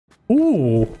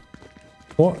Ooh.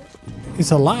 What?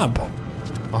 It's a lab.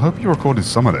 I hope you recorded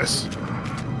some of this.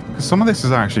 Because some of this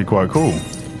is actually quite cool.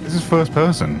 This is first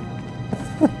person.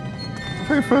 We're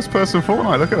playing first person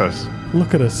Fortnite. Look at us.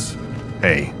 Look at us.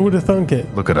 Hey. Who would have thunk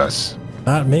it? Look at us.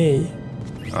 Not me.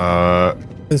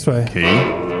 This way. Key.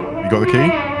 You got the key?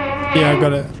 Yeah, I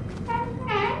got it.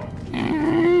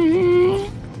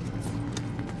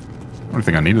 I don't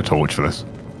think I need a torch for this.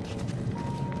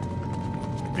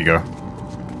 Here you go.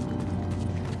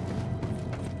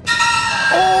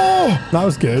 Oh! That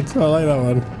was good. I like that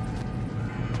one.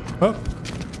 Oh.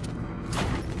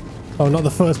 Oh, not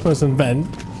the first person vent.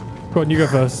 Go on, you go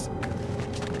first.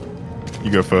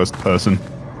 You go first, person.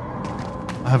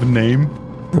 I have a name.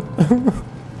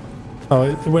 Oh,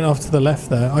 it went off to the left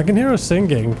there. I can hear her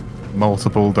singing.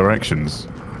 Multiple directions.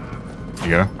 Here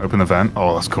you go. Open the vent.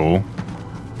 Oh, that's cool.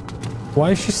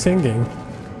 Why is she singing? Oh,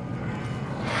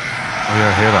 yeah,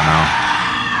 I hear that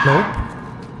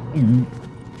now. Nope.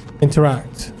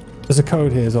 Interact. There's a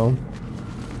code here, Zon.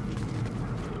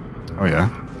 Oh, yeah.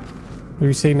 Have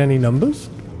you seen any numbers?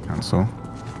 Cancel.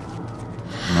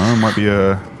 No, it might be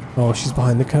a... Oh, she's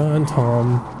behind the curtain,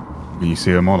 Tom. When you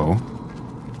see a model.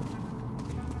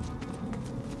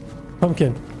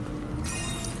 Pumpkin.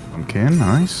 Pumpkin,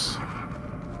 nice.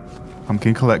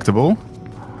 Pumpkin collectible.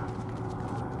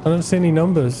 I don't see any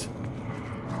numbers.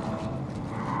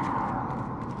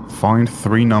 Find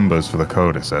 3 numbers for the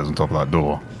code, it says on top of that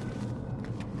door.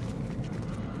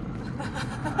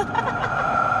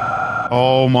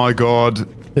 Oh my god.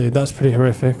 Dude, that's pretty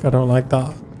horrific. I don't like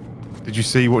that. Did you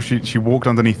see what she walked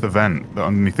underneath the vent,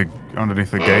 underneath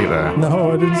the gate there?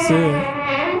 No, I didn't see it.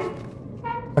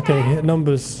 Okay, hit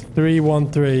numbers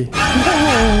 313. Oh,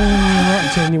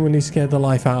 that genuinely scared the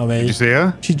life out of me. Did you see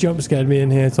her? She jump scared me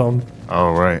in here, Tom.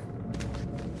 Oh, right.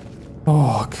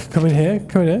 Oh, come in here.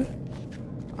 Come in here.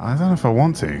 I don't know if I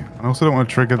want to. I also don't want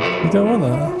to trigger... You don't want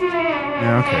that?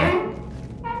 Yeah, okay.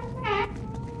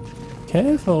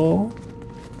 Careful.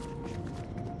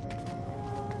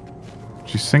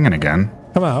 She's singing again.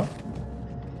 Come out.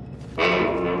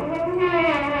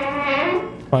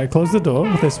 Right, close the door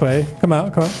this way. Come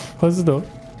out, come out. Close the door.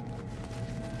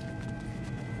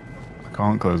 I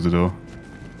can't close the door.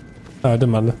 Oh, it doesn't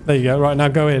matter. There you go. Right, now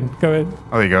go in. Go in.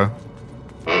 Oh, there you go.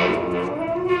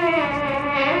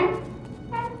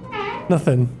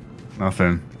 Nothing.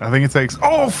 Nothing. I think it takes...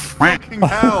 Oh, fucking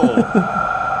hell!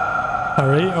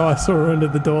 Hurry. Oh, I saw her under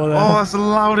the door there. Oh, that's the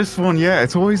loudest one yet.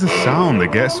 It's always the sound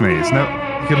that gets me. It's no...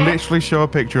 You could literally show a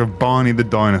picture of Barney the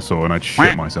dinosaur and I'd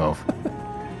shit myself.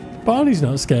 Barney's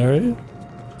not scary.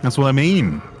 That's what I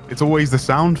mean. It's always the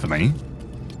sound for me.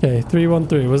 Okay,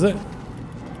 313, was it?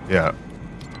 Yeah.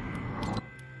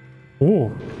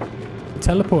 Oh.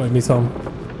 Teleported me, Tom.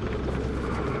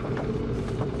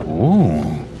 Ooh.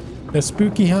 A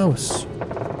spooky house.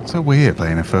 So weird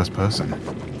playing in first person.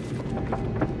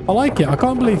 I like it. I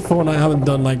can't believe Fortnite haven't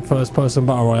done like first person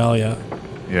battle royale yet.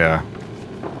 Yeah.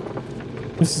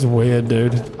 This is weird,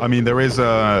 dude. I mean, there is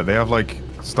they have like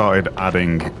started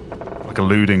adding, like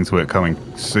alluding to it coming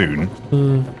soon.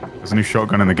 There's a new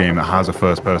shotgun in the game that has a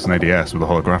first person ADS with a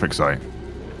holographic sight.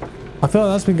 I feel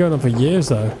like that's been going on for years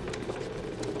though.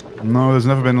 No, there's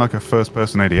never been like a first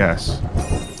person ADS.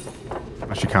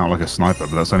 Unless you count like a sniper,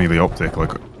 but that's only the optic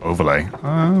like overlay.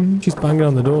 She's banging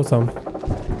on the door, Tom.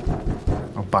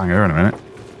 I'll bang her in a minute.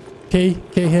 Key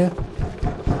here.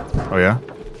 Oh yeah?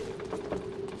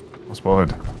 What's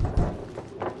spotted?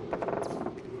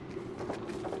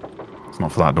 It's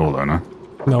not for that door though, no?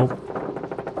 Nope.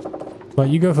 Right,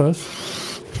 you go first.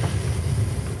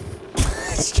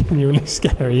 It's genuinely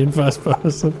scary in first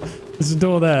person. There's a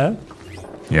door there.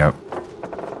 Yep.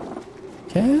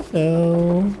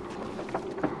 Careful.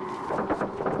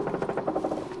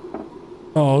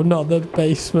 Oh, not the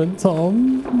basement,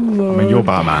 Tom. No. I mean, you're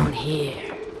Batman.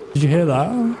 Did you hear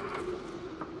that?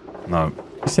 No.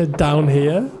 You said down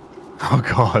here. Oh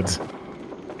god.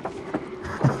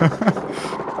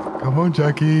 Come on,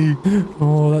 Jackie.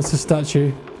 Oh, that's a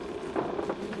statue.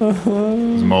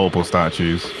 There's multiple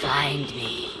statues. Find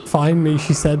me. Find me,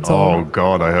 she said, Tom. Oh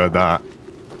god, I heard that.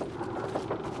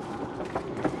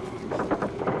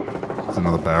 There's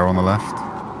another bear on the left.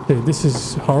 Dude, this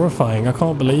is horrifying. I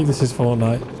can't believe this is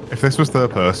Fortnite. If this was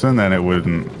third person, then it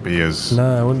wouldn't be as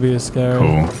No, it wouldn't be as scary.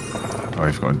 cool. Oh,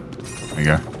 you've got... There you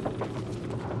go.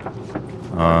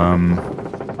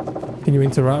 Can you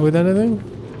interact with anything?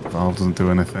 Valve doesn't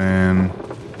do anything.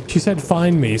 She said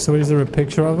find me, so is there a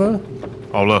picture of her?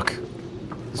 Oh, look.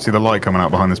 See the light coming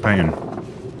out behind this painting?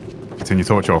 Turn your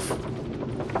torch off.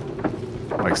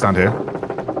 Like, stand here.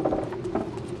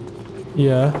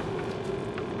 Yeah.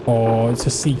 Oh, it's a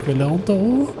secret little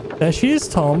door. There she is,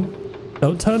 Tom.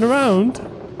 Don't turn around.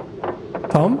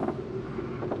 Tom?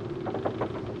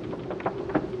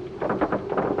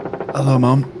 Hello,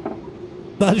 Mum.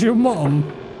 That's your mom?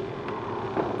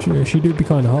 She do be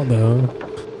kind of hot though.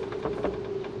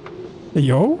 Hey,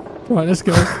 yo? Right, let's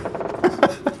go.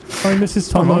 Hi,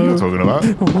 Mrs. Tomo. I'm not talking about.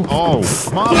 Oh,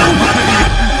 Mum.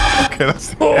 Okay, that's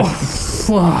the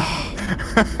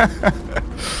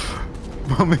end.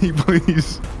 Mummy,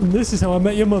 please. This is how I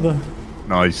met your mother.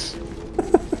 Nice.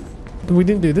 We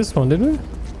didn't do this one, did we?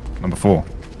 Number 4.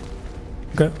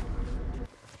 Okay.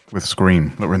 With Scream.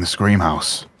 Look, we're in the Scream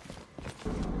house.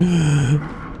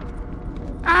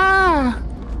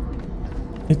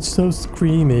 It's so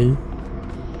screamy.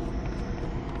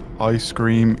 I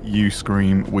scream, you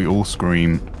scream, we all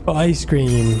scream. Ice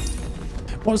cream.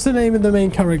 What's the name of the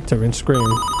main character in Scream?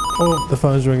 Oh, the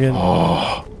phone's ringing.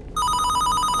 Oh.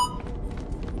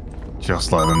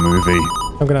 Just like the movie.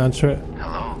 I'm gonna answer it.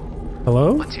 Hello.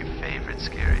 Hello? What's your favorite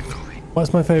scary movie?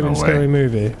 What's my favorite No way. scary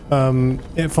movie?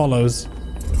 It Follows.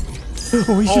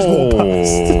 Oh, he's just walked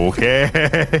past. Okay.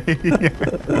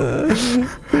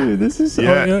 Dude, this is...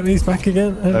 Yeah. Oh, yeah, he's back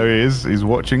again. There he is. He's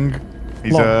watching.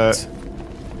 He's Locked.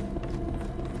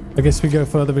 I guess we go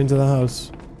further into the house.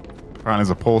 apparently there's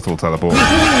a portal teleport.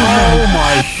 Oh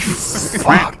my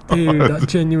fuck, dude, that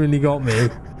genuinely got me.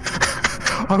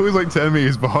 I was like 10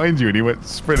 meters behind you and he went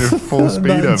sprinting full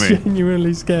speed That at me.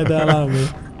 genuinely scared the hell out of me.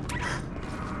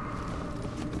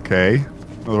 Okay.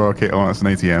 Another arcade. Oh, that's an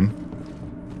ATM.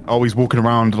 Oh, he's walking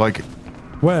around like,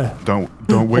 Where? don't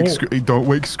wake Screamy.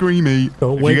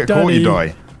 Don't If wake you get caught, you Daddy.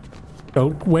 die.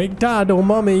 Don't wake Dad or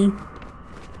Mummy.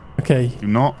 Okay, Do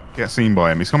not get seen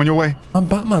by him. He's coming your way. I'm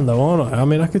Batman though, aren't I? I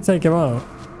mean, I could take him out.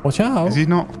 Watch out. Is he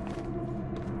not?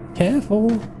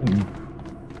 Careful.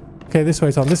 Okay, this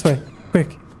way, Tom. This way.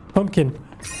 Quick. Pumpkin.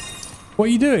 What are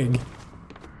you doing?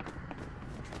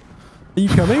 Are you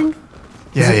coming?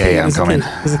 Yeah, There's a key, I'm there's a coming. key,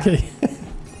 There's a key.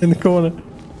 In the corner.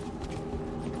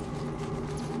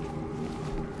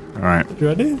 All right. You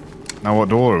ready? Now what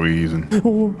door are we using?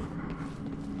 Oh,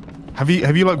 Have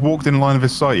you like walked in line of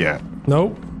his sight yet?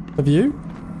 no. Have you?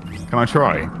 Can I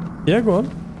try? Yeah, go on.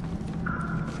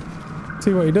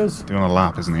 See what he does. Doing a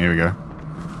lap, isn't he? Here we go.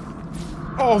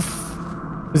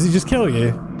 Oh, Does he just kill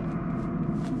you?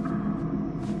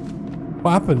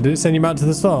 What happened? Did it send you back to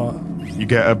the start? you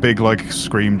get a big like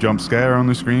scream jump scare on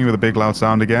the screen with a big loud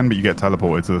sound again, but you get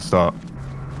teleported to the start.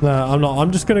 No, I'm not.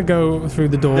 I'm just going to go through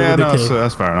the door Yeah, with the no, key.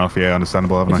 that's fair enough. Yeah,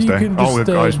 understandable. Have a If nice you day. can Oh,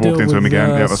 I just deal walked into him with, again.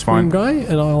 Yeah, that's Scream fine. guy,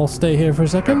 and I'll stay here for a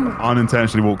second.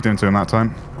 Unintentionally walked into him that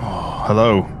time. Oh,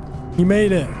 hello. You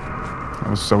made it. That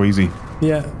was so easy.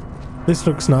 Yeah. This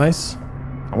looks nice.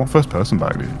 I want first person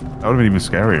back, dude. That would have been even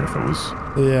scarier if it was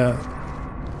Yeah.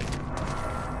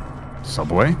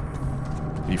 Subway.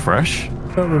 Are you fresh?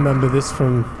 Don't remember this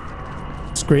from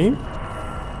Scream.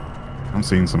 I've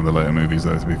seen some of the later movies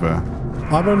though, to be fair.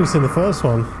 I've only seen the first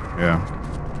one. Yeah.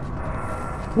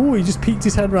 Oh, he just peeked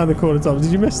his head around the corner, Tom. Did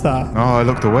you miss that? Oh, I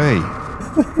looked away.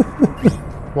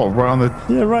 What, right on the...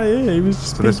 Yeah, right here. He was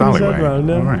just to peeking this his alleyway? head around.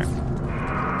 Yeah. Alright.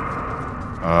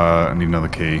 I need another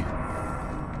key.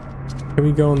 Can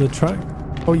we go on the track?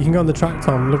 Oh, you can go on the track,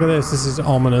 Tom. Look at this. This is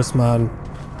ominous, man.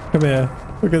 Come here.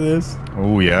 Look at this.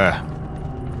 Oh, yeah.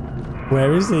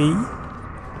 Where is he?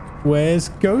 Where's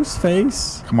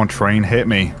Ghostface? Come on, train, hit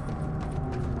me.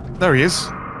 There he is.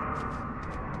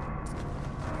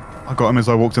 I got him as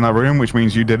I walked in that room, which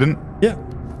means you didn't. Yep.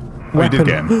 Oh, you did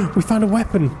get him. We found a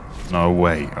weapon. No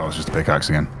way. Oh, it's just a pickaxe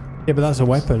again. Yeah, but that's a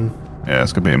weapon. Yeah,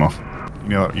 let's go beat him off. You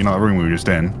know that room we were just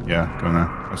in? Yeah, go in there.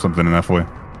 There's something in there for you.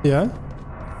 Yeah?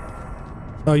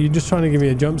 Oh, you're just trying to give me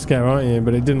a jump scare, aren't you?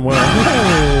 But it didn't work.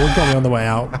 Oh, it got me on the way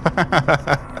out.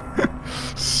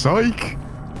 Psych!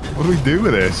 What do we do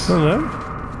with this? I don't know.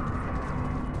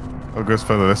 Oh, it goes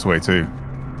further this way too.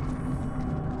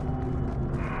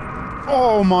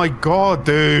 Oh my god,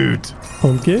 dude!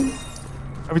 Pumpkin?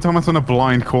 Every time I turn a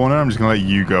blind corner, I'm just gonna let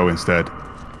you go instead.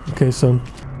 Okay, son.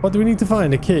 What do we need to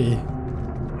find? A key?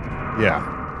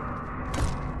 Yeah.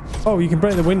 Oh, you can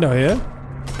break the window here.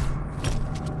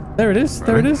 There it is.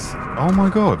 There it Really? is. Oh my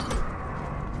god.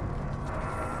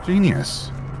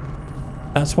 Genius.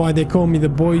 That's why they call me the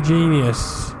boy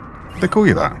genius. They call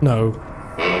you that? No.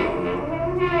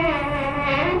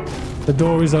 The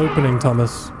door is opening,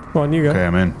 Thomas. Go on, you go. Okay,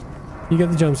 I'm in. You get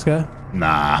the jump scare.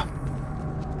 Nah.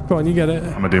 Go on, you get it.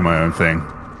 I'm gonna do my own thing.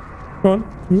 Go on.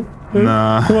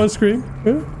 Nah. Come on, scream.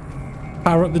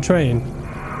 Power up the train.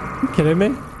 You kidding me?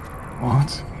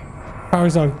 What?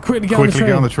 Power's on. Quickly get Quickly get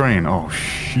on on the the train. train. Oh,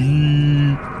 shit.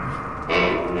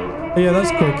 Oh, yeah,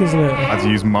 that's quick, isn't it? I had to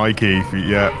use my key.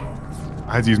 Yeah.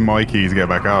 I had to use my key to get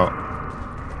back out.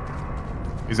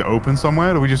 Is it open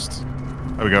somewhere? Or do we just...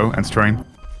 There we go. Enter train.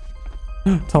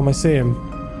 Tom, I see him.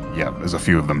 Yeah, there's a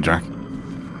few of them, Jack.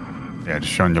 Yeah,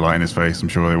 just shine your light in his face. I'm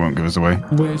sure they won't give us away.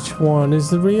 Which one is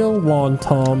the real one,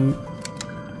 Tom?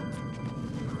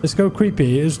 Let's go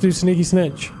creepy. Let's do sneaky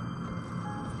snitch.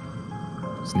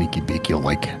 Sneaky beak, you'll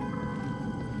like.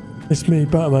 It's me,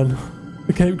 Batman.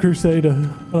 The Cape Crusader.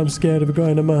 And I'm scared of a guy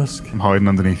in a mask. I'm hiding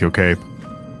underneath your cape.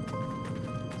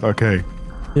 Okay.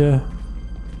 Yeah.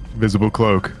 Visible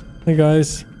cloak. Hey,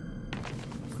 guys.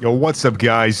 Yo, what's up,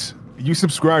 guys? You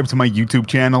subscribe to my YouTube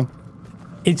channel?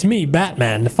 It's me,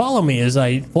 Batman. Follow me as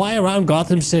I fly around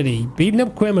Gotham City, beating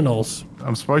up criminals.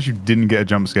 I'm surprised you didn't get a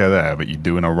jump scare there, but you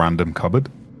do in a random cupboard.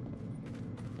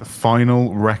 The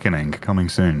Final Reckoning coming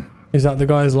soon. Is that the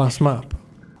guy's last map?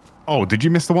 Oh, did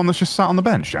you miss the one that's just sat on the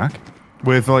bench, Jack?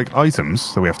 With, like,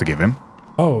 items that we have to give him.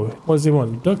 Oh, what does he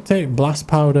want? Duct tape, blast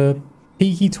powder,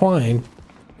 peaky twine.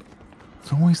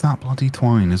 It's always that bloody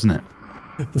twine, isn't it?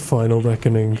 The Final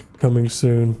Reckoning coming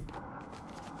soon.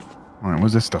 Alright,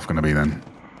 where's this stuff going to be then?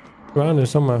 Around here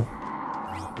somewhere.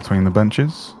 Between the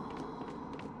benches?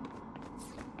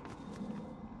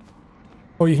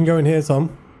 Oh, you can go in here,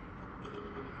 Tom.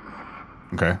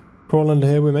 Okay. Crawl under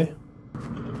here with me.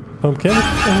 Pumpkin. Oh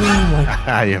my.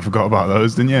 Ah, you forgot about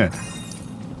those, didn't you?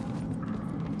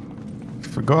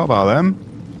 Forgot about them.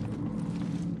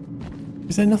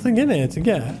 Is there nothing in here to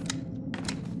get?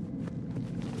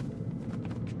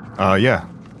 Yeah.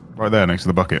 Right there next to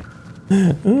the bucket.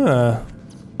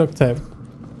 Duct tape.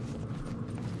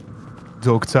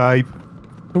 Duct tape.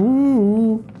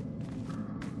 Ooh.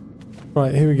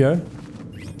 Right, here we go.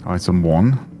 Item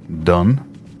 1. Done.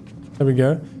 There we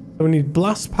go. So we need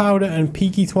blast powder and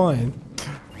peaky twine.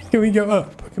 Can we go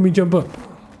up? Can we jump up?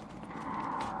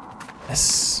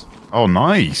 Yes. Oh,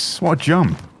 nice. What a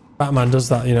jump. Batman does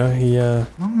that, you know. He Nice.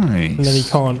 and then he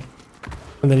can't.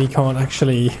 And then he can't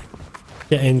actually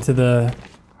get into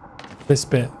this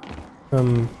bit.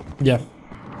 Yeah.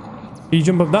 You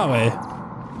jump up that way.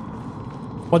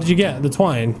 What did you get? The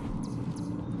twine.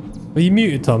 Are you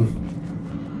muted,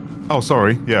 Tom? Oh,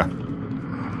 sorry. Yeah.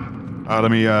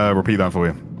 Let me repeat that for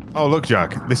you. Oh, look,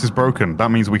 Jack. This is broken.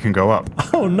 That means we can go up.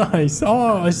 Oh, nice.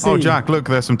 Oh, I see. Oh, Jack, look.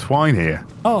 There's some twine here.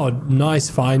 Oh, nice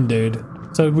find, dude.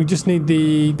 So we just need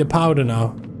the powder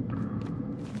now.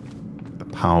 The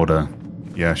powder.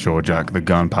 Yeah, sure, Jack. The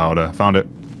gunpowder. Found it.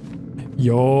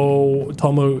 Yo,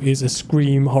 Tomo is a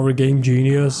Scream horror game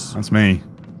genius. That's me.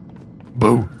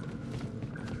 Boo.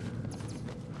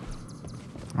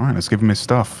 Alright, let's give him his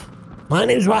stuff. My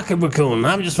name's Rocket Raccoon.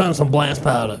 I've just found some blast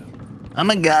powder. I'm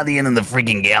a guardian in the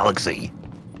freaking galaxy.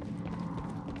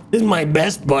 This is my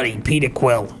best buddy, Peter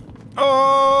Quill.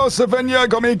 Oh, Savenya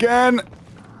got me again.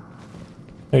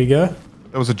 There you go.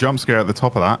 There was a jump scare at the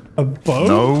top of that. A bow?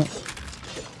 No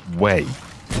way.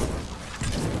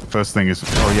 First thing is,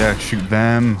 oh yeah, shoot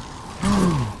them.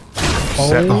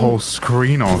 Set the whole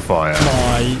screen on fire.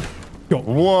 My God.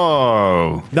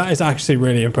 Whoa. That is actually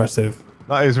really impressive.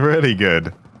 That is really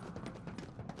good.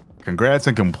 Congrats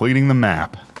on completing the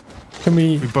map. Can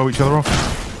we bow each other off?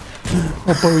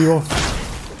 I'll bow you off.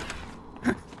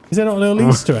 Is there not a little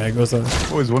Easter egg or something?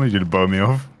 I always wanted you to bow me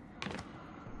off.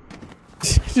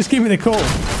 Just give me the call.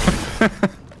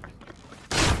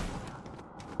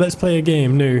 Let's play a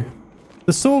game new.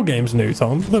 The Saw game's new,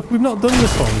 Tom. Look, we've not done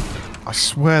this one. I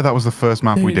swear that was the first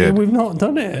map we did. We've not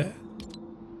done it.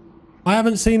 I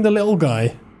haven't seen the little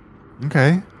guy.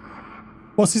 Okay.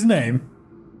 What's his name?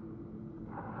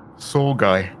 Saw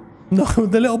guy. No,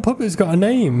 the little puppet's got a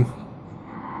name.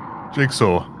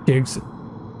 Jigsaw. Jigs.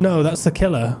 No, that's the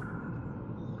killer.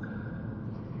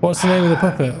 What's the name of the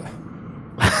puppet?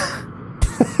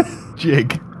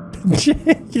 Jig.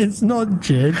 Jig. It's not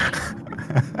Jig.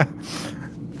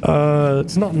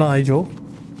 It's not Nigel.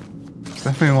 It's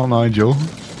definitely not Nigel.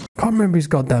 Can't remember his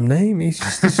goddamn name. He's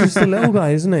just a little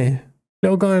guy, isn't he?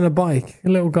 Little guy on a bike. A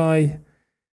little guy.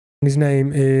 And his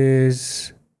name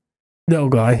is Little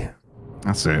Guy.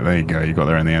 That's it. There you go. You got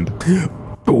there in the end.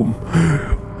 Boom.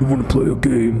 You want to play a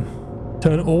game?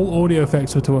 Turn all audio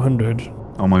effects up to 100.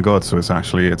 Oh my god, so it's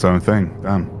actually its own thing.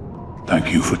 Damn.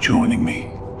 Thank you for joining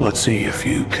me. Let's see if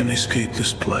you can escape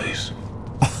this place.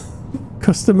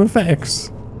 Custom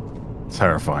effects.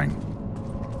 Terrifying.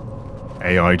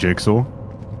 AI Jigsaw?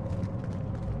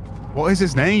 What is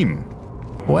his name?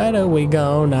 Where do we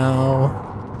go now?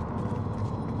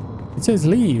 It says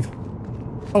leave.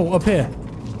 Oh, up here.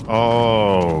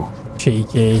 Oh.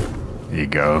 Cheeky. There you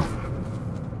go.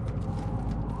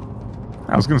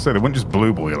 I was going to say, they wouldn't just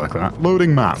blue ball you like that.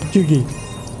 Loading map. Jiggy.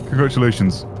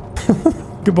 Congratulations.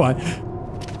 Goodbye.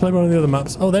 Play one of the other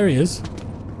maps. Oh, there he is.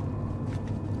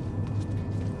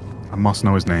 I must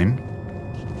know his name.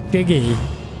 Jiggy.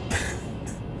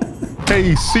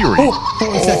 Hey Siri. Oh,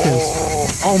 40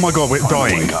 seconds. Oh my god, we're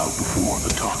dying. Wake out before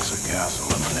the toxic gas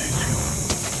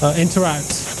eliminates you. Interact.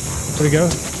 There we go.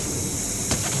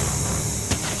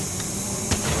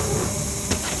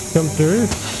 Come through.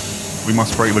 We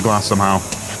must break the glass somehow.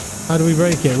 How do we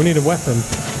break it? We need a weapon.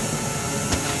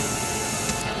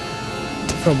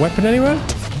 Got a weapon anywhere?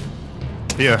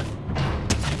 Here,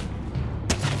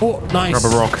 Oh, nice.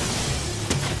 grab a rock.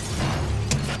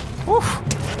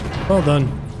 Oof. Well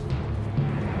done.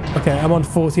 Okay, I'm on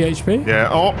 40 HP. Yeah.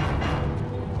 Oh.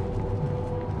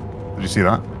 Did you see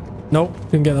that? Nope,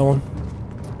 didn't get that one.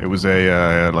 It was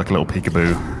a like a little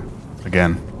peekaboo.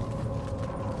 Again.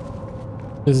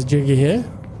 There's a jiggy here.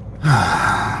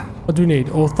 What do we need?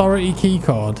 Authority key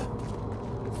card.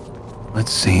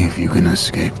 Let's see if you can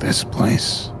escape this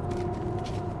place.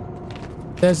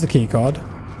 There's the key card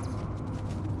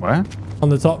Where? on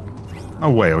the top.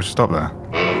 No way. I was just up there.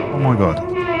 Oh my god.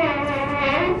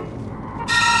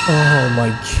 Oh my.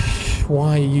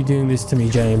 Why are you doing this to me,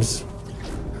 James?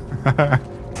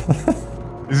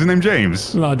 Is his name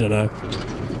James? I don't know.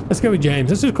 Let's go with James.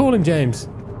 Let's just call him James.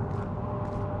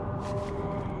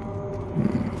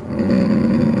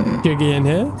 Jiggy in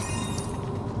here.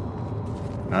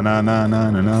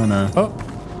 No. Oh,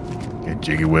 Get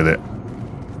jiggy with it.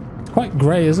 it's quite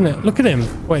grey, isn't it? Look at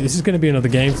him. Wait, this is going to be another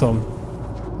game, Tom.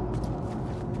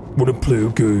 What a blue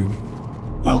goo.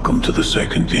 Welcome to the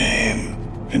second game.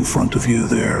 In front of you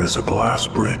there is a glass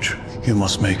bridge. You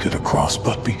must make it across,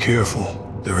 but be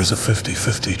careful. There is a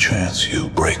 50-50 chance you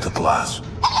break the glass.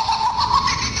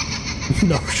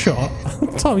 No shot.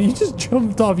 Tom, you just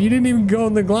jumped off. You didn't even go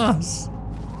on the glass.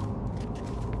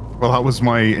 Well, that was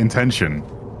my intention.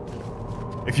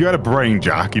 If you had a brain,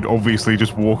 Jack, you'd obviously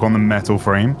just walk on the metal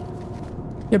frame.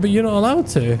 Yeah, but you're not allowed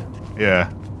to. Yeah.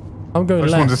 I'm going I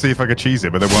just left. wanted to see if I could cheese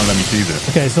it, but they won't let me cheese it.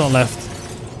 Okay, it's not left.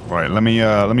 Right, let me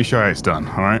show you how it's done,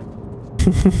 alright?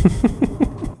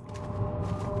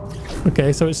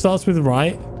 Okay, so it starts with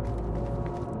right.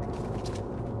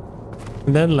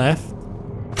 And then left.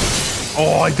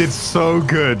 Oh, I did so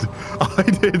good. I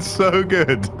did so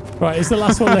good. Right, is the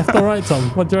last one left or right, Tom?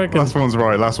 What do you reckon? Last one's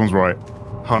right.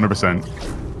 100%.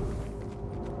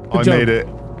 I job. made it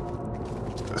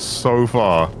so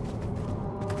far.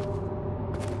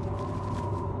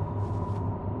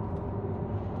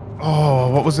 Oh,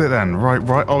 what was it then?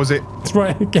 Right. Oh, is it? It's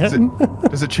right again.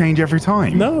 Does it change every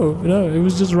time? No, it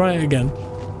was just right again.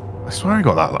 I swear I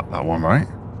got that one right.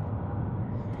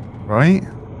 Right.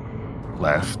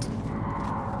 Left.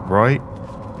 Right.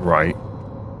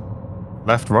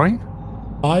 Left, right?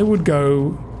 I would go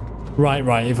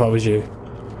right if I was you.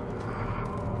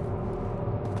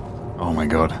 Oh my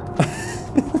god.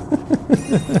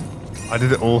 I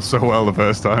did it all so well the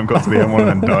first time, got to the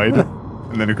M1 and then died.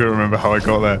 And then I couldn't remember how I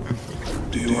got there.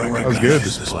 Do you recognize was good.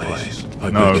 this place? I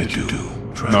No. bet you do.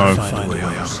 Try No. to find a way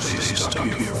out and stay stuck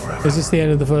here forever. Is this the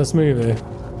end of the first movie?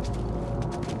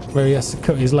 Where he has to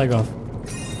cut his leg off?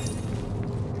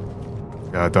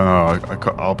 Yeah, I don't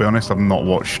know. I'll be honest, I've not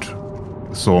watched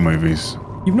the Saw movies.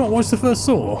 You've not watched the first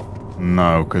Saw?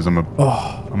 No, because I'm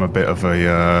a bit of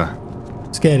a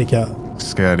Scaredy cat.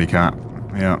 scaredy cat.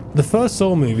 Yeah. The first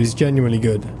Saw movie is genuinely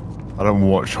good. I don't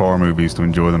watch horror movies to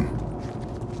enjoy them.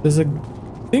 There's a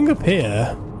thing up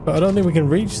here, but I don't think we can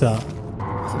reach that.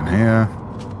 Nothing here.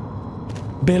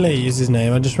 Billy is his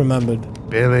name, I just remembered.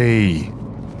 Billy.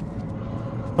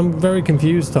 I'm very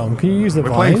confused, Tom. Can you use the We're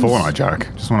vines? playing Fortnite, Jack.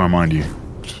 Just want to remind you.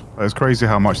 It's crazy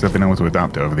how much they've been able to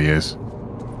adapt it over the years.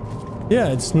 Yeah,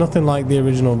 it's nothing like the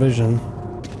original Vision.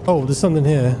 Oh, there's something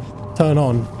here. Turn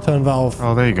on. Turn valve.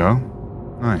 Oh, there you go.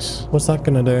 Nice. What's that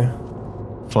gonna do?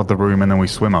 Flood the room and then we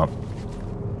swim up.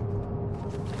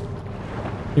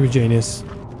 You're a genius.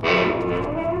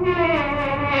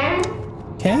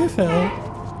 Careful.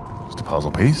 Just a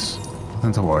puzzle piece.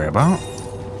 Nothing to worry about.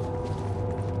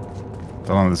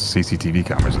 Don't know if there's CCTV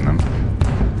cameras in them.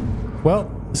 Well,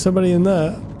 somebody in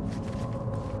there.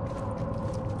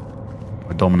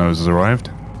 My Domino's has arrived.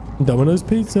 Domino's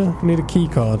Pizza. We need a key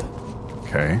card.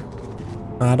 Okay.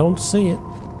 I don't see it.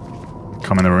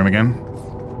 Come in the room again.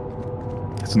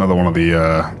 It's another one of the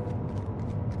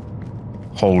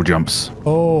hole jumps.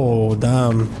 Oh,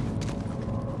 damn.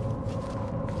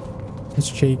 It's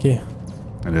cheeky.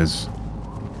 It is.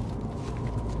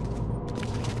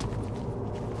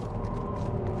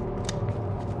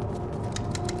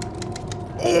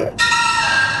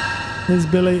 There's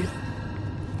Billy.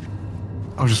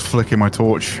 I was just flicking my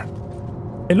torch.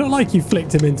 It looked like you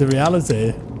flicked him into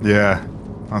reality. Yeah.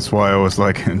 That's why I was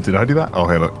like, did I do that? Oh,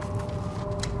 hey, look.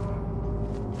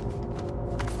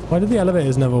 Why did the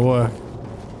elevators never work?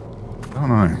 I don't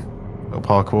know. Little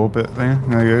parkour bit there.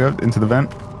 There you go. Into the vent.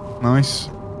 Nice.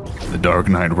 The dark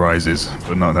night rises,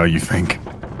 but not how you think.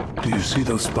 Do you see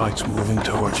those spikes moving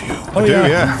towards you? Oh, I do, yeah.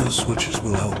 yeah. Those switches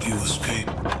will help you escape.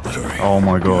 But hurry. Oh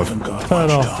my You god. haven't got Turn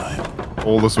much off. time.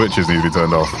 All the switches need to be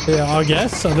turned off. Yeah, I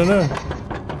guess. I don't know.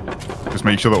 Just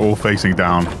make sure they're all facing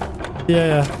down,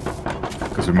 Yeah,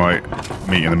 because we might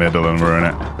meet in the middle and ruin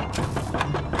it.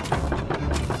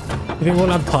 You think we'll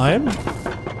have time?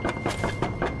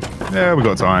 Yeah, we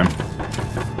got time.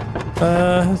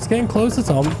 It's getting closer,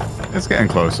 Tom. It's getting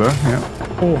closer,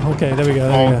 yeah. Oh, okay. There we go.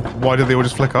 There Oh, we go. why did they all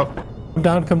just flick up? Come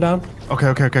down. Come down. Okay,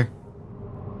 okay, okay.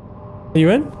 Are you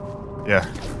in? Yeah.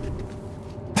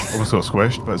 Almost got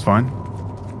squished, but it's fine.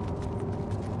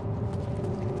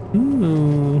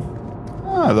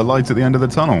 Ah, the lights at the end of the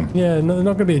tunnel. Yeah, no,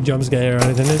 not gonna be a jump scare or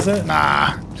anything, is it?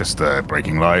 Nah, just a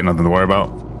breaking light, nothing to worry about.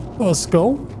 Oh, a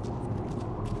skull.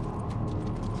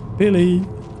 Billy,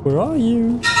 where are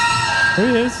you? There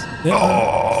he is. Yeah,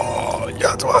 Oh, you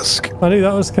had to ask. I knew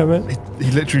that was coming.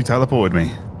 He literally teleported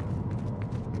me.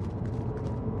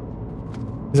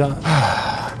 Is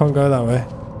that? Can't go that way.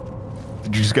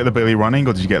 Did you just get the Billy running,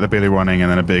 or did you get the Billy running and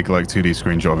then a big, like, 2D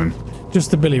screenshot of him?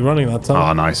 Just the Billy running that time.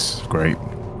 Oh, nice. Great.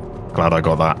 Glad I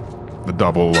got that. The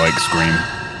double, like, scream.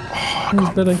 Who's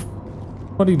Billy?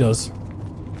 What he does?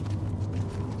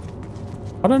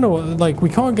 I don't know what. Like, we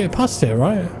can't get past here,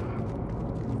 right?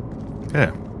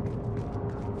 Yeah.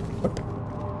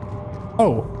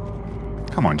 Oh,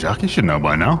 Come on, Jack. You should know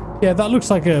by now. yeah. That looks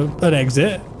like an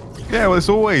exit. Yeah, well, it's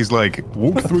always, like,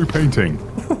 walk through painting.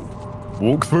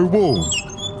 Walk through wall.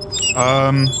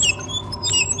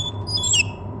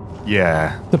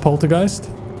 Yeah. The poltergeist.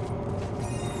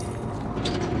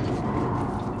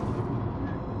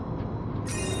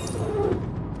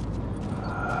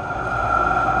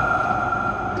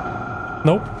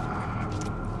 Nope.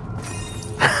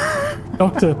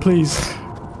 Doctor, please.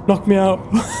 Knock me out.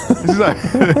 This is, like,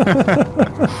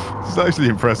 this is actually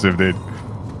impressive, dude.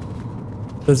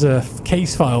 There's a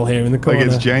case file here in the corner. Like,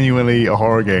 it's genuinely a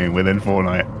horror game within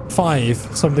Fortnite. 5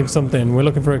 something something. We're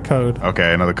looking for a code.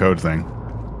 Okay, another code thing.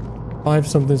 5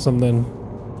 something something.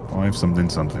 5 something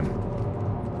something.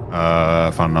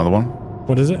 Found another one.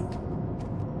 What is it?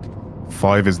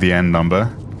 5 is the end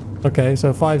number. Okay,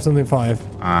 so 5 something 5.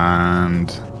 And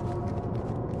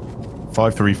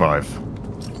 535.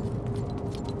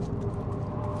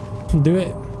 Do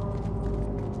it.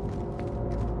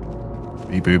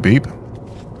 Beep boop beep.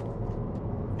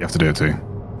 You have to do it too.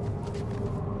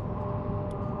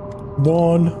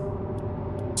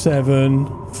 1 7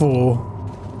 4.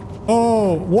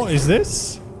 Oh, what is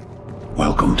this?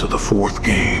 Welcome to the 4th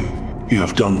game. You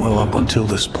have done well up until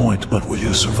this point, but will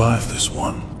you survive this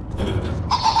one?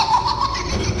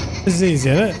 This is easy,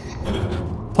 isn't it?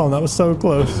 Tom, that was so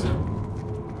close.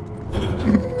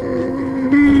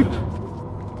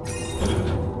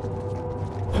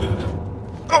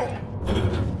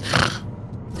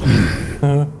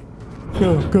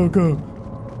 Go, go, go.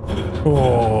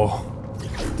 Oh.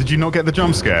 Did you not get the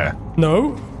jump scare?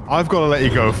 No? I've got to let you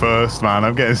go first, man.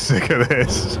 I'm getting sick of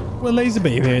this. Well, laser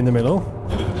beam here in the middle.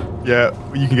 Yeah,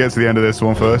 you can get to the end of this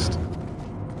one first.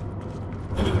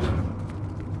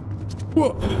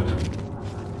 What?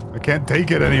 I can't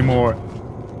take it anymore.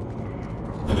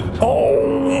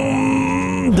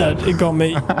 Oh, dead. It got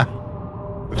me.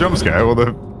 The jump scare or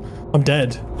the... I'm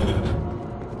dead.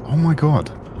 Oh my god.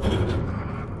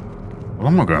 Well,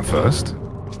 I'm not going first.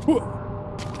 What?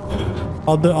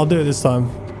 I'll do it this time.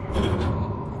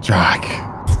 Jack.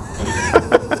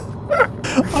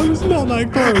 I was not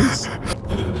that close.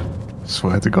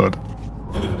 Swear to God.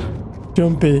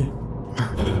 Jumpy.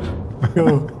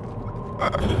 Go.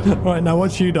 Right, now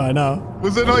watch you die now.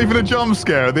 Was there not even a jump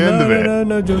scare at the end of it?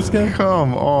 No jump scare.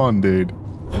 Come on, dude.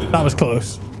 That was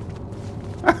close.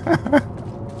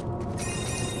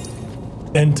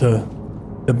 Enter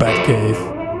the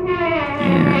Batcave.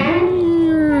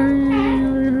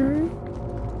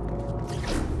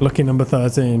 Lucky number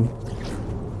 13.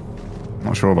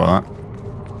 Not sure about that.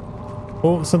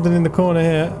 Oh, something in the corner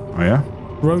here. Oh, yeah?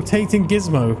 Rotating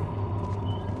gizmo.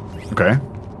 Okay.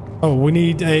 Oh, we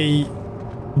need a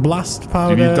blast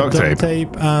powder, need duct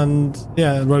tape? and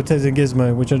yeah, rotating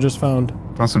gizmo, which I just found.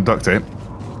 Found some duct tape.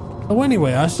 Oh,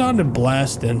 anyway, I started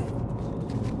blasting.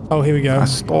 Oh, here we go. I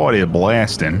started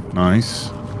blasting. Nice.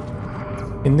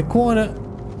 In the corner.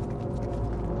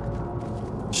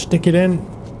 Stick it in.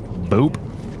 Boop.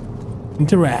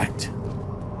 Interact.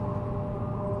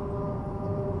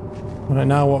 Right,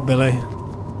 now what, Billy?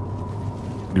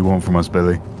 What do you want from us,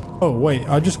 Billy? Oh, wait,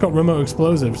 I just got remote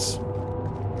explosives.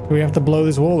 Do we have to blow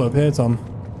this wall up here, Tom?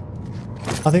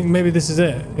 I think maybe this is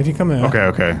it. If you come here. Okay,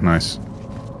 okay, nice.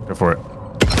 Go for it.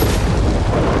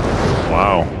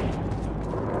 Wow.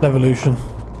 Evolution.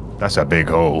 That's a big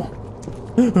hole.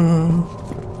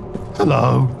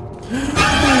 Hello.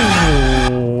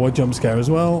 Oh, a jump scare as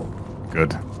well.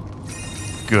 Good.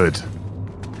 Good.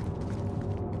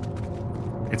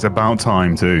 It's about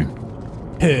time too.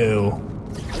 Hell.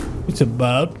 It's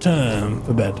about time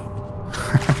for bed.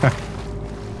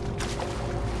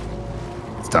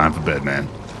 It's time for bed, man.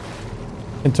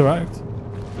 Interact.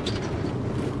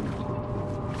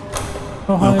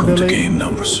 Oh, hi, Welcome to Billy. game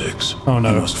number 6. Oh,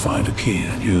 no. You must find a key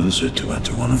and use it to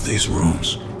enter one of these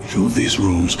rooms. 2 of these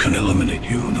rooms can eliminate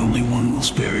you, and only one will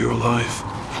spare your life.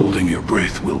 Holding your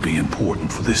breath will be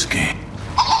important for this game.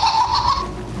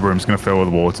 The room's gonna fill with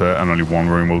water, and only one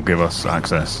room will give us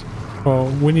access. Well,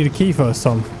 we need a key first,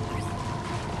 Tom.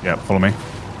 Yeah, follow me.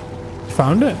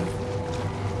 Found it.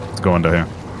 Let's go under here.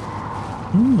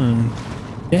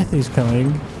 Death is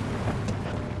coming.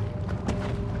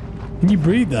 Can you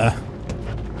breathe there?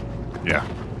 Yeah.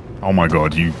 Oh my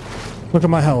god, you... Look at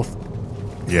my health.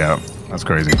 Yeah, that's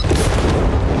crazy.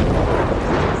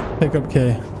 Pick up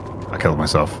key. I killed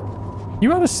myself. You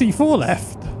had a C4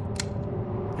 left.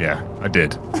 Yeah, I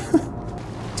did.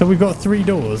 So we've got 3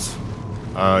 doors.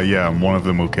 Yeah, and one of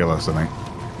them will kill us, I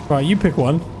think. Right, you pick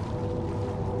one.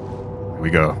 Here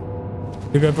we go.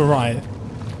 You go for right.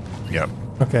 Yep.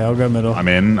 Okay, I'll go middle. I'm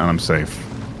in, and I'm safe.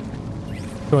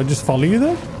 Do I just follow you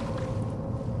then?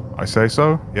 I say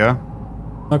so, yeah?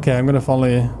 Okay, I'm gonna follow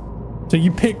you. So you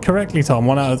picked correctly, Tom.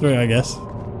 1 out of 3, I guess.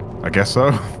 I guess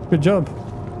so. Good job.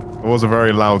 It was a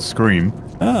very loud scream,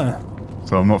 Ah,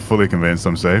 so I'm not fully convinced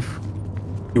I'm safe.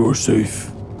 You are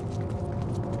safe.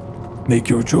 Make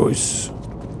your choice.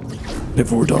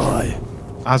 Live or die.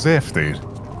 As if, dude.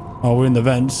 oh, we're in the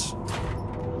vents.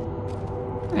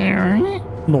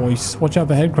 Nice. Watch out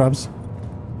for head crabs.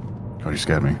 God, you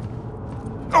scared me.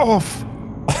 Off!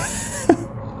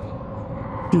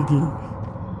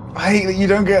 I hate that you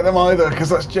don't get them either, because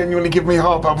that's genuinely giving me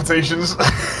heart palpitations.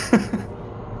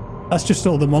 That's just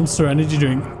all the Monster Energy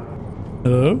drink.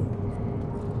 Hello?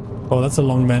 Oh, that's a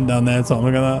long vent down there, Tom.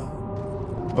 Look at that.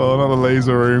 Oh, not the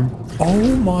laser room.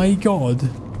 Oh my god.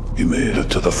 You made it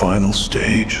to the final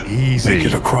stage. Easy. Make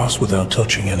it across without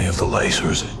touching any of the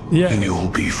lasers, Yeah. and you will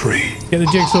be free. Get the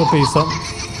jigsaw piece, Tom.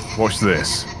 Watch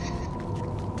this.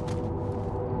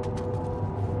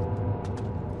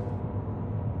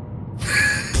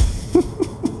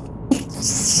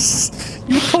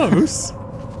 You close?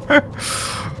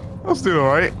 That's doing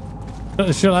alright.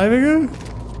 Shall I have a go?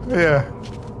 Yeah.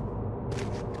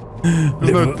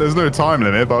 There's no time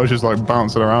limit, but I was just like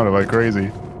bouncing around it like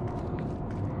crazy.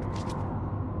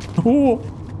 Oh,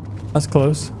 that's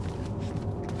close.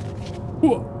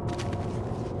 Oh.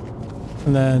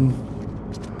 And then...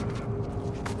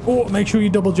 oh, make sure you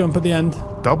double jump at the end.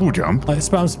 Double jump? Like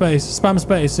spam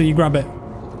space so you grab it.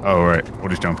 Oh, right. We'll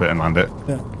just jump it and land it.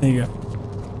 Yeah, there you go.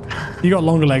 You got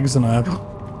longer legs than I have.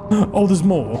 Oh, there's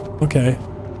more. Okay.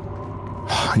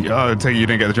 Yeah, I take it you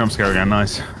didn't get the jump scare again.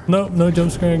 Nice. No, no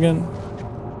jump scare again.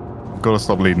 Gotta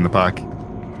stop leading the pack.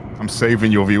 I'm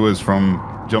saving your viewers from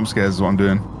jump scares is what I'm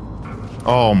doing.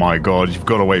 Oh my god, you've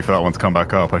got to wait for that one to come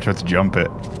back up. I tried to jump it.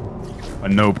 I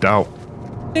noped out.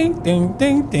 Ding, ding,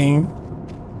 ding, ding.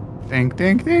 Ding,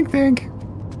 ding, ding, ding.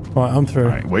 Right, I'm through.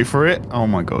 Alright, wait for it. Oh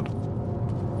my god.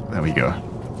 There we go.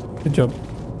 Good job.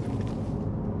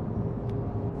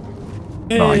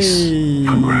 Nice. Hey,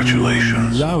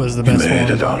 Congratulations. that was the You best made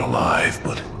one. it out alive,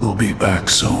 but we'll be back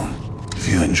soon. If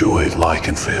you enjoyed, like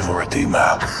and favorite the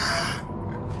map.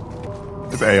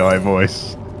 It's AI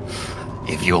voice.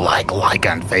 If you like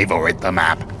and favorite the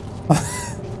map.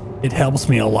 It helps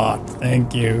me a lot.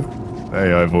 Thank you.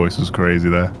 AI voice was crazy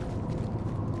there.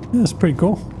 That's pretty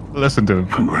cool. Listen to him.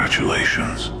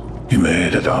 Congratulations. You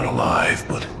made it out alive,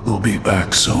 but we'll be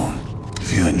back soon.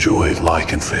 If you enjoyed,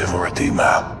 like and favorite the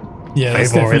map. Yeah,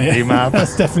 that's Favorite definitely, map.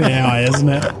 that's definitely AI, isn't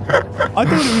it? I thought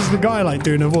it was the guy like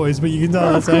doing a voice, but you can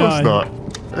tell that's Of course AI. not.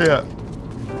 Yeah.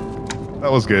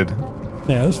 That was good.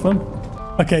 Yeah, it was fun.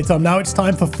 Okay, Tom, now it's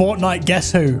time for Fortnite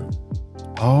Guess Who.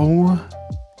 Oh.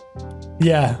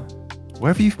 Yeah.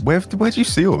 Where'd you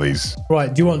see all these?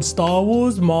 Right, do you want Star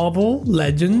Wars, Marvel,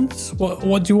 Legends?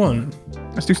 What do you want?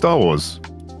 Let's do Star Wars.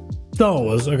 Star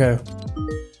Wars, okay.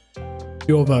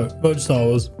 Your vote. Vote Star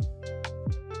Wars.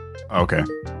 Okay.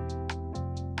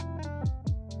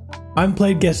 I haven't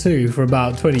played Guess Who for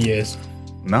about 20 years.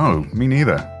 No, me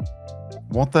neither.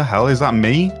 What the hell? Is that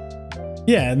me?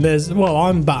 Yeah, and there's, well,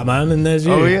 I'm Batman and there's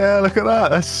you. Oh yeah, look at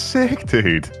that. That's sick,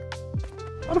 dude.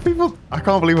 How do people... I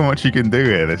can't believe how much you can do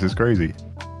here. This is crazy.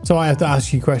 So I have to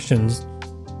ask you questions.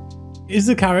 Is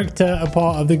the character a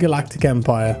part of the Galactic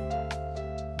Empire?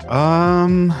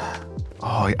 Oh,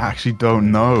 I actually don't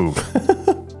know.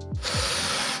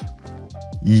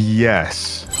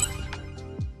 Yes.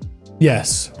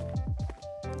 Yes.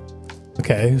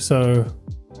 Okay, so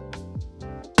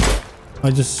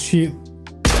I just shoot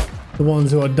the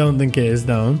ones who I don't think it is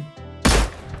down.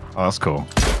 Oh, that's cool.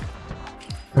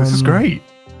 This is great.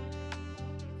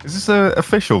 Is this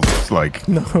official? It's like...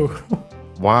 No.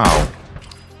 Wow.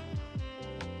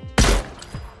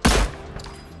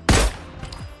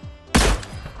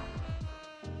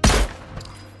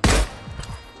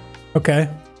 Okay.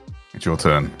 It's your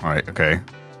turn. All right, okay.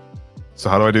 So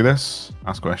how do I do this?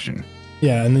 Ask question.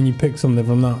 Yeah, and then you pick something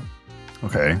from that.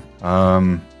 Okay.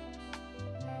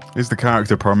 Is the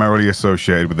character primarily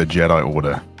associated with the Jedi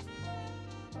Order?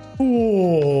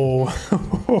 Oh.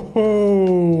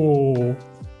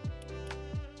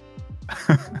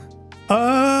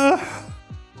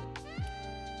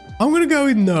 I'm gonna go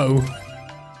with no.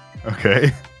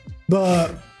 Okay.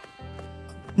 But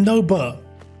no, but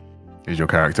Is your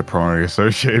character primarily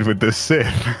associated with the Sith?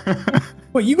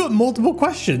 wait, you got multiple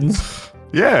questions?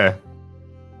 Yeah.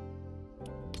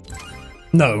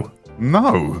 No.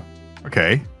 No.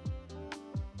 Okay.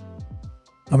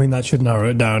 I mean, that should narrow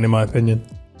it down, in my opinion.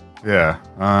 Yeah.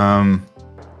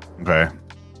 Okay.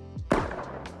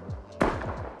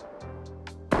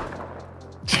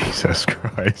 Jesus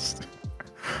Christ.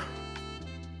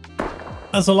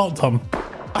 That's a lot, Tom.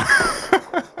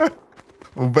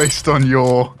 Well, based on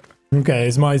your... Okay,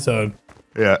 it's my turn.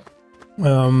 Yeah.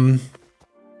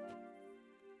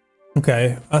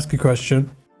 Okay, ask a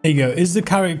question. There you go. Is the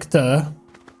character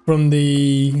from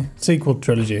the sequel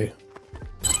trilogy?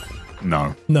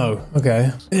 No. No.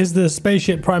 Okay. Is the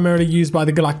spaceship primarily used by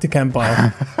the Galactic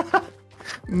Empire?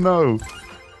 No.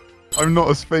 I'm not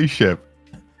a spaceship.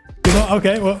 You're not?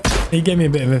 Okay, well, he gave me a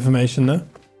bit of information there.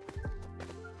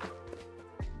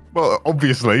 Well,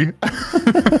 obviously.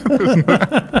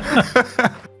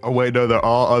 Oh, wait, no, there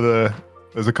are other...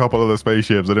 There's a couple other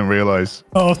spaceships I didn't realize.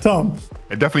 Oh, Tom.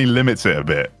 It definitely limits it a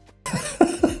bit.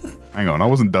 Hang on, I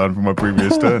wasn't done for my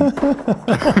previous turn.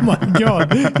 Oh my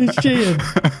god, he's cheating.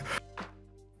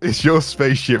 Is your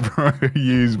spaceship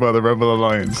used by the Rebel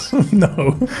Alliance?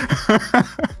 No.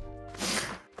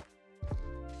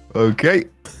 Okay.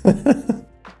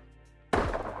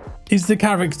 Is the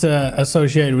character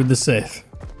associated with the Sith?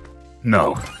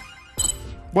 No.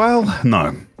 Well,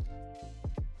 no.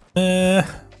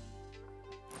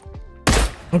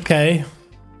 Okay.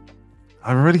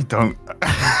 I really don't. What?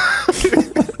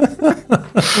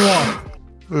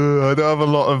 I don't have a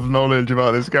lot of knowledge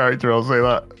about this character, I'll say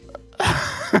that.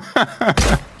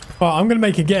 Well, I'm going to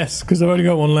make a guess because I've only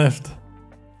got one left.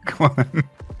 Come on.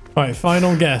 Alright,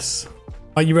 final guess.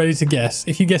 Are you ready to guess?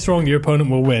 If you guess wrong, your opponent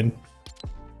will win.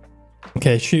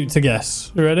 Okay, shoot to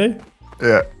guess. You ready?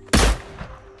 Yeah.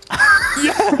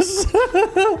 Yes!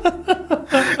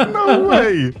 No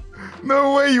way.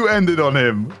 No way you ended on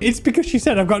him. It's because she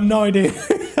said I've got no idea.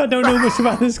 I don't know much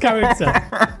about this character.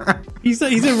 He's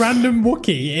a random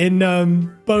Wookiee in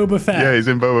Boba Fett. Yeah, he's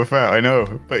in Boba Fett, I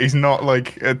know. But he's not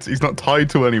like, he's not tied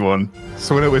to anyone.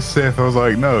 So when it was Sith, I was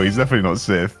like, no, he's definitely not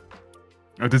Sith.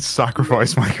 I did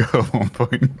sacrifice my girl at one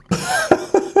point.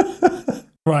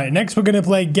 Right, next we're going to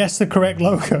play Guess the Correct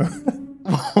Logo.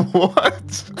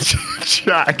 What?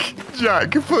 Jack,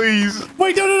 please.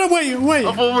 Wait, no, wait.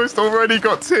 I've almost already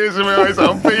got tears in my eyes at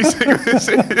how basic this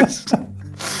is.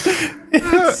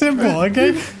 It's simple,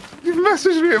 okay? You've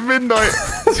messaged me at midnight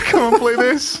to come and play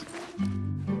this.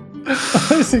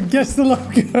 Listen, guess the logo.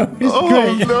 It's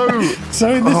great. No.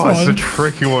 So in this one... It's a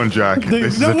tricky one, Jack.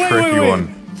 This is a tricky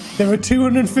one. There are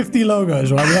 250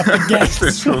 logos, right? We have to guess.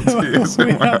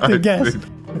 We have to guess.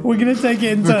 We're going to take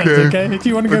it in turns, okay? Do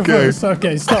you want to go first?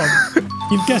 Okay, stop.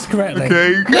 You've guessed correctly.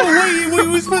 Okay. No, wait,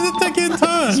 we're supposed to take it in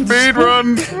turns. Speed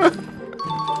run.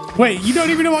 Wait, you don't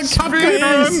even know what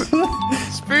CapCut is.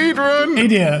 Speed run.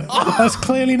 Idiot. That's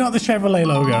clearly not the Chevrolet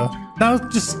logo. Now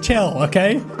just chill,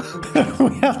 okay?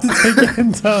 We have to take it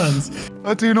in turns.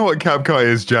 I do know what CapCut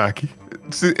is, Jack.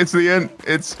 It's the end.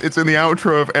 It's in the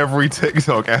outro of every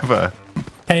TikTok ever.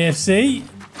 KFC.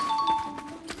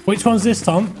 Which one's this,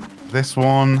 Tom? This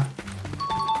one.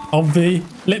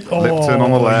 Lipton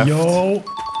on the left. Yo.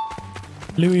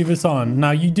 Louis Vuitton.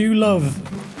 Now you do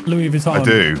love Louis Vuitton. I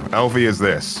do. LV is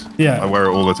this. Yeah. I wear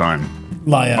it all the time.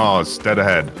 Liar. Mars, dead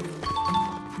ahead.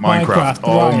 Minecraft.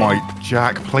 Oh right. My,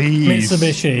 Jack, please.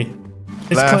 Mitsubishi.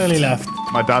 It's Left. clearly left.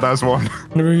 My dad has one.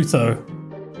 Naruto.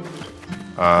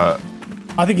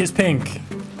 I think it's pink.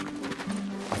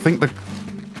 I think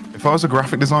if I was a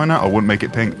graphic designer, I wouldn't make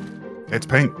it pink. It's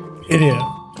pink. Idiot.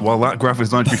 Well, that graphic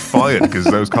design should be fired because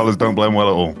those colors don't blend well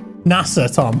at all. NASA,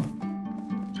 Tom.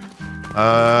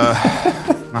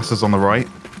 NASA's on the right.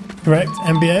 Correct.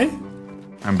 NBA.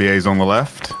 NBA's on the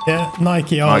left. Yeah,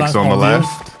 Nike. Oh, Nike's that's on the obvious.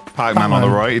 left. Pac-Man on the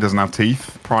Pac-Man. right. He doesn't have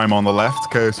teeth. Prime on the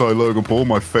left. KSI, Logan Paul,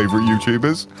 my favorite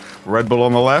YouTubers. Red Bull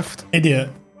on the left. Idiot.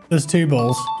 There's 2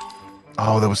 balls.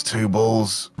 Oh, there was 2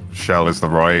 balls. Shell is the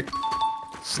right.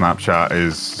 Snapchat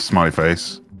is smiley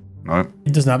face. No,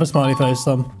 He doesn't have a smiley face,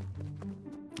 Tom.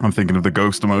 I'm thinking of the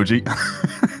ghost emoji.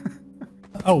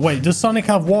 Oh, wait. Does Sonic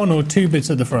have 1 or 2 bits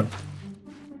at the front?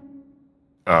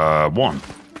 1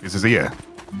 is his ear.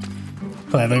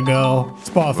 Clever girl.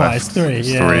 Spotify. Left. It's 3. It's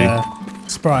Yeah.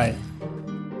 Sprite.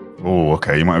 Oh,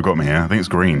 okay, you might have got me here. I think it's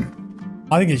green.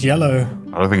 I think it's yellow.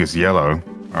 I don't think it's yellow. All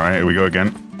right, here we go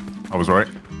again. I was right.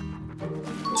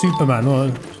 Superman.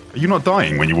 Or... Are you not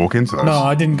dying when you walk into those? No,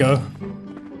 I didn't go.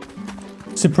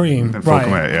 Supreme. Didn't full Right.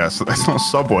 commit. Yeah, so it's not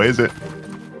Subway, is it?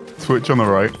 Switch on the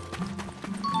right.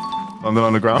 London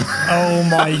Underground. Oh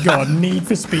my god. Need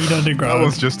for Speed That Underground.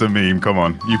 was just a meme. Come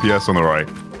on. UPS on the right.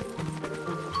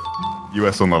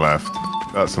 US on the left.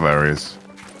 That's hilarious.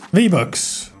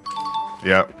 V-Bucks.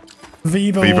 Yeah.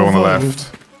 Viva, Viva on the Volvo.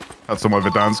 left. That's some of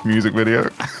the dance music video.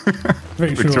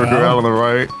 Victor Victor Royale. Royale on the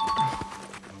right.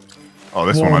 Oh,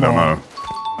 this one I don't Walmart. know.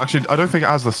 Actually, I don't think it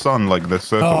has the sun, like the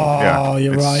circle. Oh, yeah,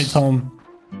 you're it's- right, Tom.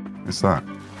 It's that.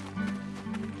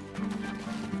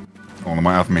 Oh, they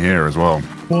might have me here as well.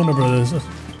 Warner Brothers.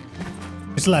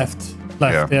 It's left.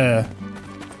 Left, yeah.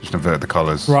 Just invert the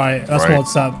colours. Right, that's right.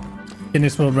 WhatsApp.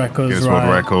 Guinness World Records, Guinness right.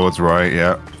 World Records, right,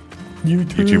 yeah.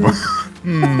 YouTube.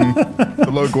 YouTube.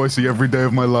 The logo I see every day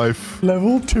of my life.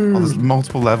 Level 2. Oh, there's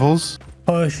multiple levels.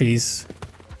 Hershey's.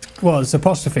 Well, it's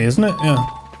apostrophe, isn't it? Yeah.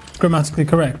 Grammatically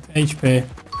correct. HP.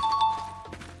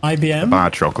 IBM.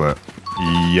 Bad chocolate.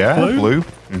 Yeah, Blue? blue.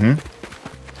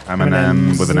 Mm-hmm. M&M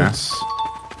M&Ms. with an S.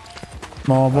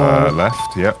 Marble.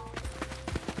 Left, yep.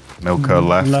 Milka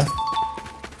left.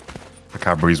 The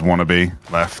Cadbury's wannabe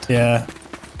left. Yeah.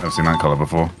 Never seen that colour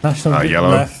before. National Grid yellow.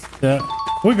 left. Yeah.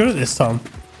 We're good at this, Tom.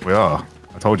 We are.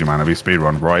 I told you, man. It'll be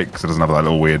speedrun right because it doesn't have that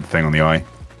little weird thing on the eye.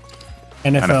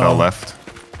 NFL. NFL left.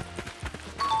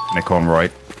 Nikon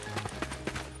right.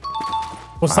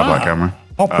 What's I have that? that camera.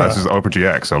 Opera. This is Opera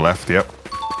GX, so left, yep.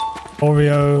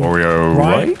 Oreo. Oreo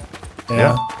right.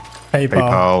 Yeah. PayPal.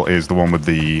 PayPal is the one with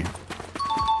the,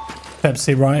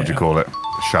 Pepsi right. what do you call it?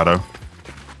 The shadow.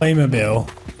 Playmobil.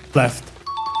 Left.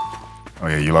 Oh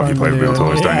yeah, you love your Playmobil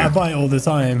toys, yeah, I don't you? buy it all the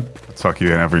time. I tuck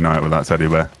you in every night with that teddy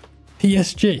bear.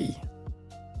 PSG.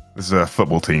 This is a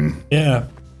football team. Yeah.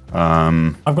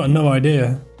 I'm I've got no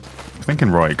idea. thinking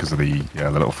right because of the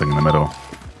little thing in the middle.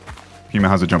 Puma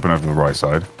has it jumping over the right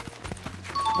side.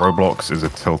 Roblox is a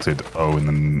tilted O in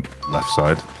the left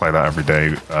side. Play that every day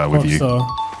with you. So,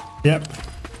 yep.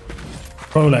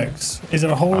 Rolex. Is there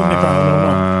a hole in the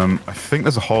ground or not? I think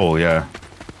there's a hole, yeah.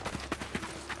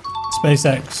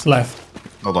 SpaceX left.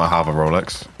 Not that I have a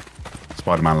Rolex.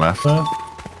 Spider-Man left. Left.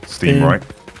 Steam Steam. right.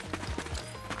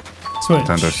 Switch.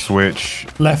 Nintendo Switch.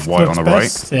 Left. White on looks the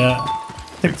best. right. Yeah.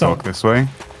 TikTok TikTok. this way.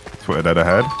 Twitter dead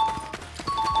ahead.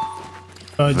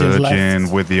 Virgin's Virgin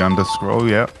left. with the underscroll,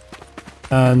 yeah.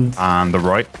 And And the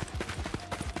right.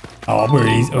 oh, we're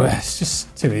easy. Oh, it's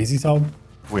just too easy, Tom.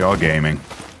 We are gaming.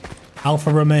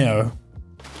 Alfa Romeo.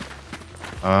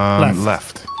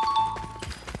 Left.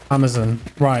 Amazon.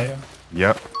 Right.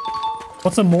 Yep.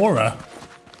 What's a Mora?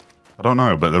 I don't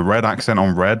know, but the red accent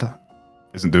on red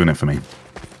isn't doing it for me.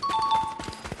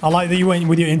 I like that you went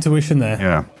with your intuition there.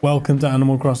 Yeah. Welcome to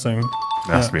Animal Crossing.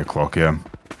 There has to be a clock, yeah.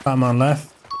 Batman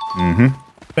left. Mm-hmm.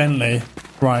 Bentley.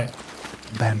 Right.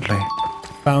 Bentley.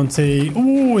 Bounty.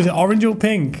 Ooh, is it orange or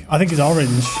pink? I think it's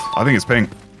orange. I think it's pink.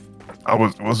 I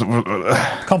was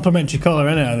Complementary color,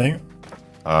 innit, I think.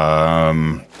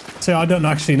 So I don't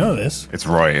actually know this. it's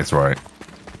right, it's right.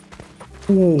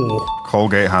 Ooh.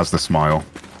 Colgate has the smile.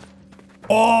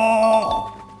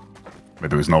 Oh! But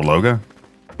there was no logo.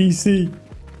 DC.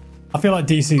 I feel like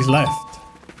DC's left.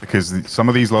 Because some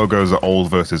of these logos are old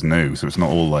versus new, so it's not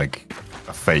all like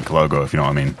a fake logo, if you know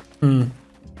what I mean.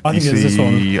 I think it's this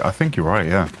one. I think you're right,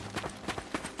 yeah.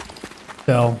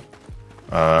 Dell.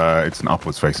 It's an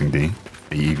upwards facing D.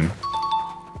 D even.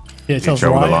 Yeah, Chelsea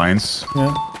Show right. the lines.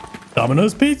 Yeah.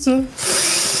 Domino's Pizza.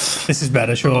 This is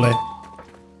better, surely.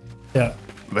 Yeah.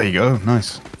 There you go,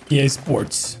 nice. EA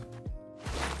Sports.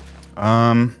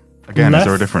 Again, is there a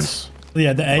Left. difference?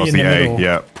 Yeah, the A Oh, it's in the the A, middle.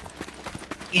 yeah.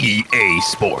 EA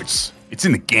Sports. It's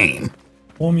in the game.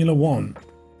 Formula One.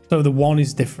 So the one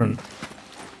is different.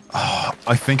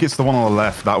 I think it's the one on the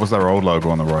left. That was their old logo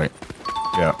on the right.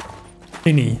 Yeah.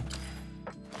 Tinny.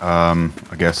 I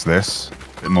guess this.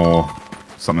 A bit more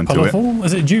something to it. Colourful?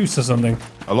 Is it juice or something?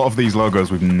 A lot of these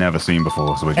logos we've never seen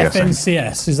before, so we're guessing.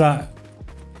 FNCS. Is that...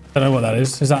 I don't know what that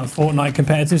is. Is that Fortnite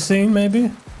competitive scene,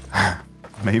 maybe?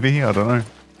 Maybe, I don't know.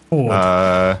 Ford.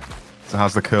 So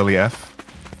how's the curly F?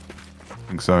 I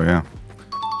think so, yeah.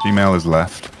 Gmail is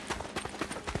left.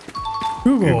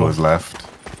 Google is left.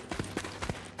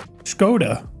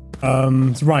 Skoda.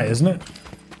 It's right, isn't it?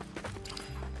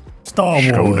 Star Wars.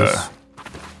 Skoda.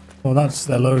 Well, that's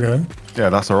their logo. Yeah,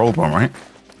 that's our old one, right?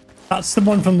 That's the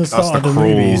one from the That's start the of the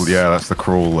crawl. movies. Yeah, that's the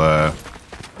crawl.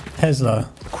 Tesla.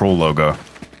 Crawl logo.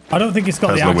 I don't think it's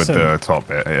got Tesla the with accent. the top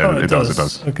bit. Yeah, Oh, it does. It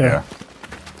does. Okay. Yeah.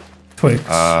 Twix.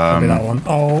 Probably that one.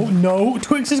 Oh no,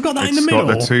 Twix has got that in the middle.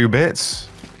 It's got the 2 bits.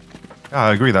 Yeah,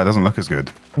 I agree. That doesn't look as good.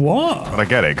 What? But I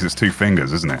get it because it's 2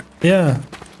 fingers, isn't it? Yeah.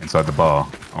 Inside the bar.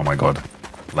 Oh my god.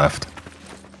 Left.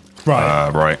 Right.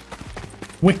 Right.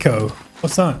 Wicco.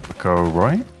 What's that? Go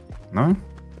right? No? I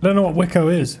don't know what Wicco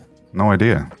is. No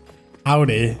idea.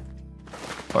 Audi.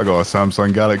 I got a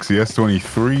Samsung Galaxy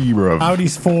S23, bro.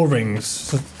 Audi's 4 rings.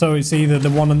 So it's either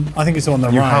the one on, I think it's the one on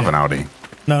the You right. have an Audi.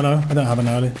 No, I don't have an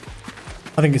Audi.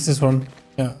 I think it's this one.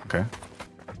 Yeah. Okay.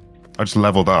 I just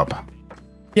leveled up.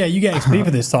 Yeah, you get XP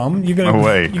for this, Tom. You're gonna No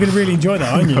way. You're gonna really enjoy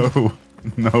that, aren't you?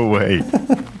 No way.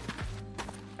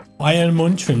 Iron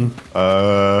Munchkin.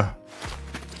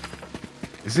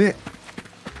 Is it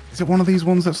one of these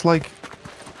ones that's like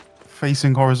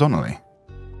facing horizontally?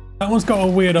 That one's got a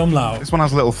weird umlaut. This one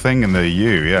has a little thing in the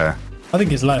U, yeah. I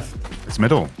think it's left. It's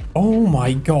middle. Oh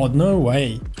my god, no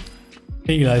way.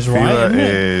 Fila's right, Fila isn't it?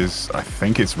 is, I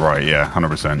think it's right, yeah,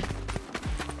 100%.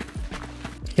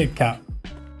 Kit Kat.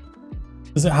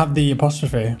 Does it have the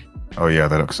apostrophe? Oh yeah,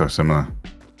 they look so similar.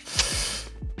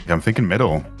 Yeah, I'm thinking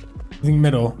middle. I think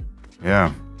middle.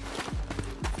 Yeah.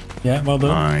 Yeah, well done.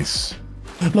 Nice.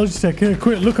 Logitech, here,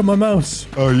 quick, look at my mouse.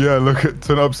 Oh yeah, look at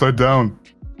turn upside down.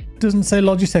 Doesn't say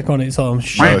Logitech on it, so I'm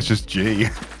shit. No, it's just G.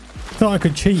 Thought I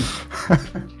could cheat.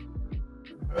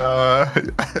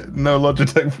 No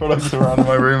Logitech products around in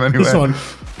my room anyway. This one.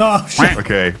 Oh, shit.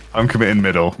 Okay, I'm committing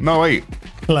middle. No, wait.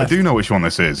 Left. I do know which one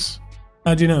this is.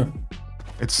 How do you know?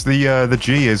 It's the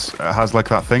G has like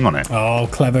that thing on it. Oh,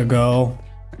 clever girl.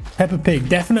 Peppa Pig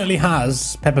definitely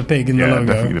has Peppa Pig in the Yeah, logo.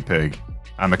 definitely the pig.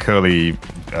 And the curly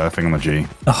thing on the G.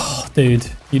 Oh, dude.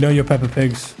 You know your Peppa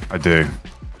Pigs. I do.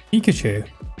 Pikachu.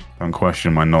 Don't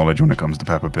question my knowledge when it comes to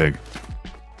Peppa Pig.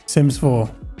 Sims 4.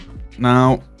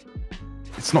 Now,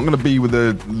 it's not going to be with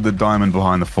the diamond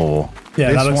behind the 4. Yeah,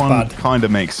 this that looks one bad. kind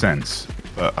of makes sense,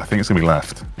 but I think it's going to be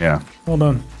left. Yeah. Hold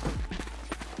on.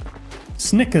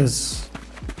 Snickers.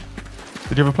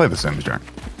 Did you ever play The Sims, Jack?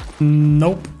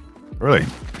 Nope. Really?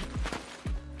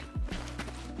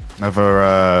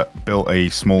 Never built a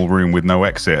small room with no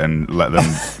exit and let them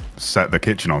set the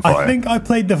kitchen on fire? I think I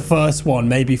played the first one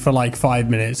maybe for like 5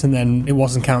 minutes and then it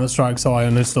wasn't Counter-Strike, so I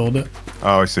uninstalled it.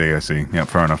 Oh, I see. Yeah,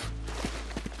 fair enough.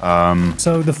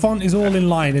 So the font is all in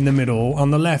line in the middle.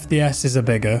 On the left, the S's are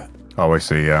bigger. Oh, I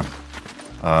see, yeah.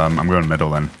 I'm going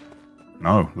middle then.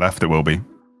 No, left it will be.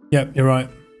 Yep, you're right.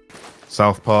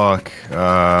 South Park,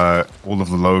 all of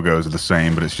the logos are the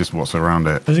same, but it's just what's around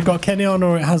it. Has it got Kenny on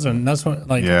or it hasn't? That's what,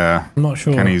 like, Yeah. I'm not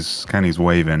sure. Kenny's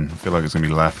waving. I feel like it's going to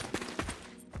be left.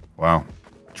 Wow.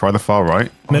 Try the far right.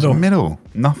 Oh, Middle. it's middle.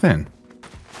 Nothing.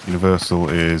 Universal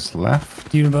is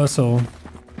left. Universal.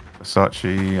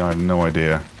 Versace, I have no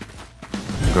idea.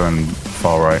 I'm going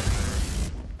far right.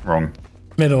 Wrong.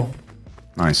 Middle.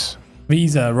 Nice.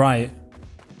 Visa, right.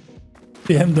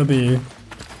 BMW.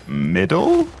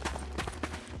 Middle?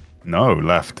 No,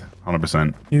 left.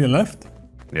 100%. Either left?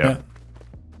 Yeah.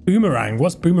 Boomerang.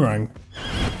 What's Boomerang?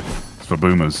 It's for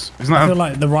boomers. Isn't I that? feel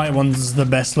like the right one's the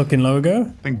best looking logo. I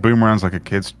think Boomerang's like a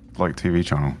kid's like TV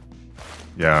channel.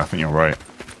 Yeah, I think you're right.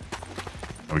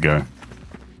 There we go.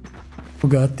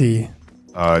 Bugatti.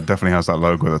 It definitely has that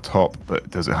logo at the top,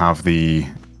 but does it have the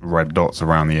red dots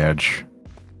around the edge?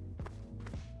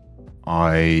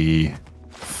 I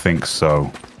think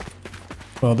so.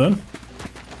 Well done.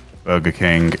 Burger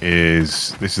King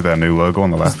this is their new logo on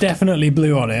the It's left. definitely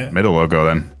blue on it. Middle logo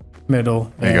then.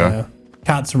 Middle. There you go.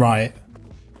 Cat's right.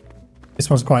 This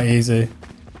one's quite easy.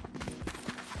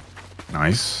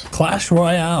 Nice. Clash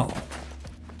Royale.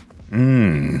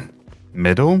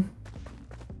 Middle?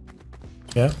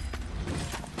 Yeah.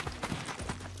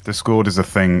 Discord is a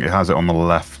thing. It has it on the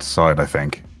left side, I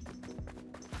think.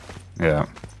 Yeah.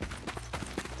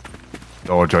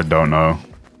 Dodge, I don't know.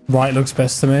 Right looks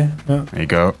best to me. Yeah. There you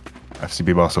go.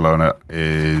 FCB Barcelona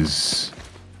is...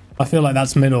 I feel like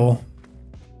that's middle.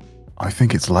 I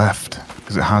think it's left,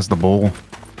 because it has the ball.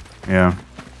 Yeah.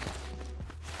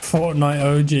 Fortnite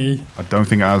OG. I don't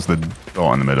think it has the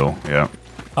dot in the middle. Yeah.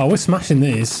 Oh, we're smashing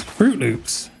these. Fruit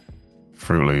Loops.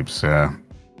 Fruit Loops, yeah.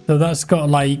 So that's got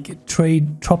like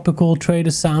tropical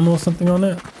Trader Sam or something on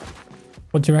it.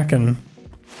 What do you reckon?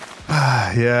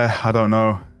 Yeah, I don't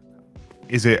know.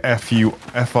 Is it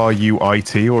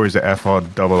F-R-U-I-T or is it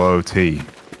F-R-O-O-T?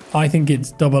 I think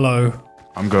it's 00.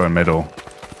 I'm going middle.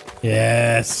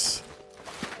 Yes.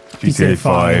 GTA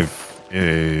 5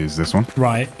 is this one.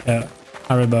 Right, yeah.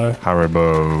 Haribo.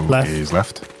 Haribo Left. is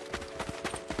left.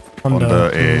 Honda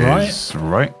is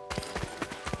right.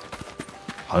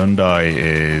 Hyundai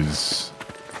is...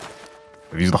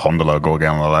 I've used the Honda logo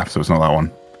again on the left, so it's not that one.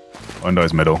 Hyundai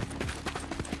is middle.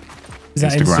 Is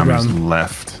that Instagram is Instagram?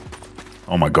 left.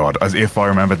 Oh my god, as if I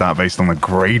remembered that based on the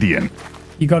gradient.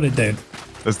 You got it, dude.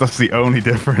 That's the only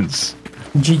difference.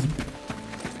 Jeep.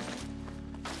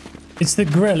 It's the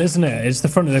grill, isn't it? It's the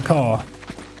front of the car.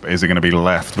 But is it going to be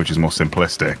left, which is more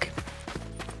simplistic?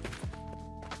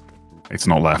 It's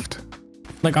not left.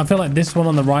 Like, I feel like this one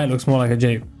on the right looks more like a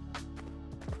Jeep.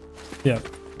 Yeah.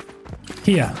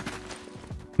 Here.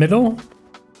 Middle?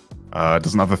 It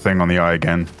doesn't have the thing on the eye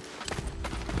again.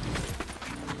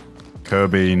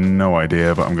 Kirby, no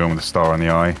idea, but I'm going with the star on the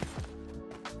eye.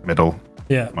 Middle.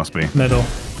 Yeah. Must be. Middle.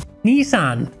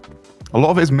 Nissan. A lot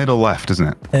of it is middle left, isn't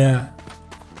it? Yeah.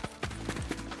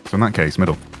 So in that case,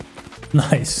 middle.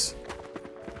 Nice.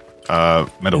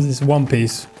 Middle. Is this One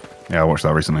Piece? Yeah, I watched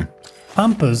that recently.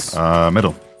 Pampers.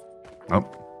 Middle. Oh,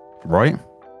 right?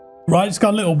 Right, it's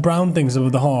got little brown things over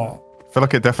the heart. I feel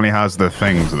like it definitely has the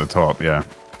things at the top, yeah.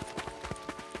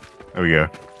 There we go.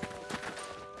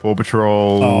 Paw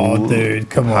Patrol. Oh, dude,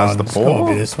 come has on. the It's paw.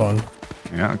 gotta be this one.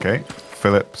 Yeah, okay.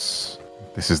 Philips.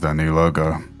 This is their new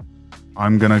logo.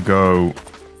 I'm gonna go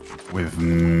with...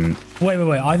 Wait.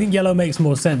 I think yellow makes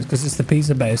more sense because it's the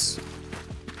pizza base.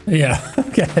 Yeah,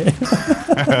 okay.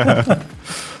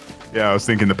 Yeah, I was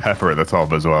thinking the pepper at the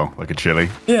top as well, like a chili.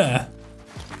 Yeah.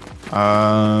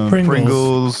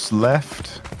 Pringles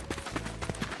left.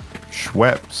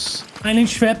 Schweppes. Einen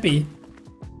Schweppy.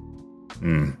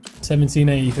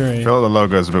 1783. I feel like the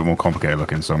logo is a bit more complicated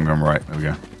looking, so I'm going right. There we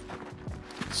go.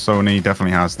 Sony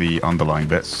definitely has the underlying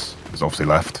bits. It's obviously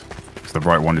left. So the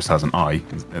right one just has an eye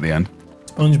at the end.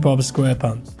 SpongeBob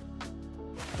SquarePants.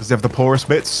 Does he have the porous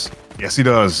bits? Yes, he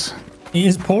does. He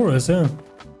is porous, yeah.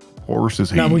 Porous is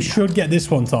he. Now we should get this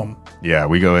one, Tom. Yeah,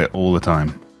 we go it all the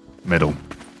time. Middle.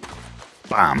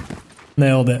 Bam.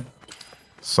 Nailed it.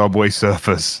 Subway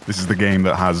Surfers. This is the game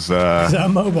that has... Is that a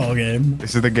mobile game?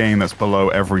 This is the game that's below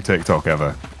every TikTok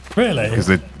ever. Really? Because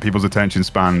people's attention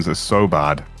spans are so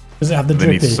bad. Does it have the They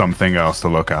need drippy? something else to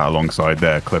look at alongside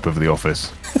their clip of The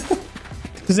Office.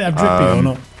 Does it have drippy or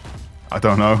not? I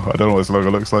don't know. I don't know what this logo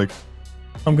looks like.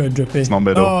 I'm going drippy. It's not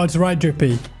middle. Oh, it's right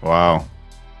drippy. Wow.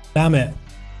 Damn it.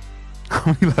 How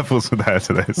many levels are there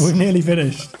to this? We've nearly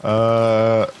finished.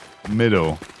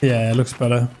 Middle. Yeah, it looks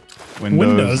better.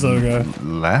 Windows logo.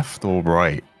 Left or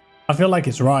right? I feel like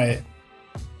it's right.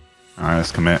 All right,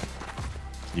 let's commit.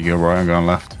 You go right, I'm going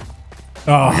left.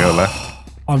 Oh, You go left.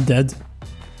 I'm dead.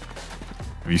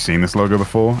 Have you seen this logo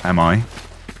before? MI?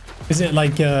 Is it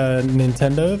like a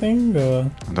Nintendo thing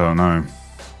or I don't know.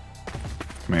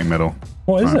 Committing middle.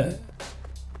 what is Right. it?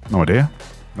 No idea.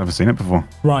 Never seen it before.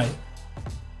 Right.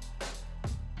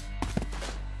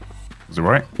 Is it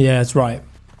right? Yeah, it's right.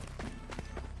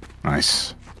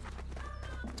 Nice.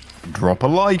 Drop a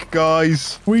like,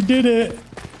 guys. We did it.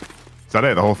 Is that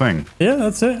it? The whole thing? Yeah,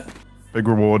 that's it. Big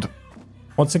reward.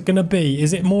 What's it gonna be?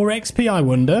 Is it more XP, I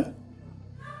wonder?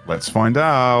 Let's find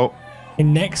out.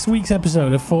 In next week's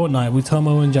episode of Fortnite with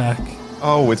Tomo and Jack.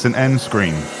 Oh, it's an end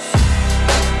screen.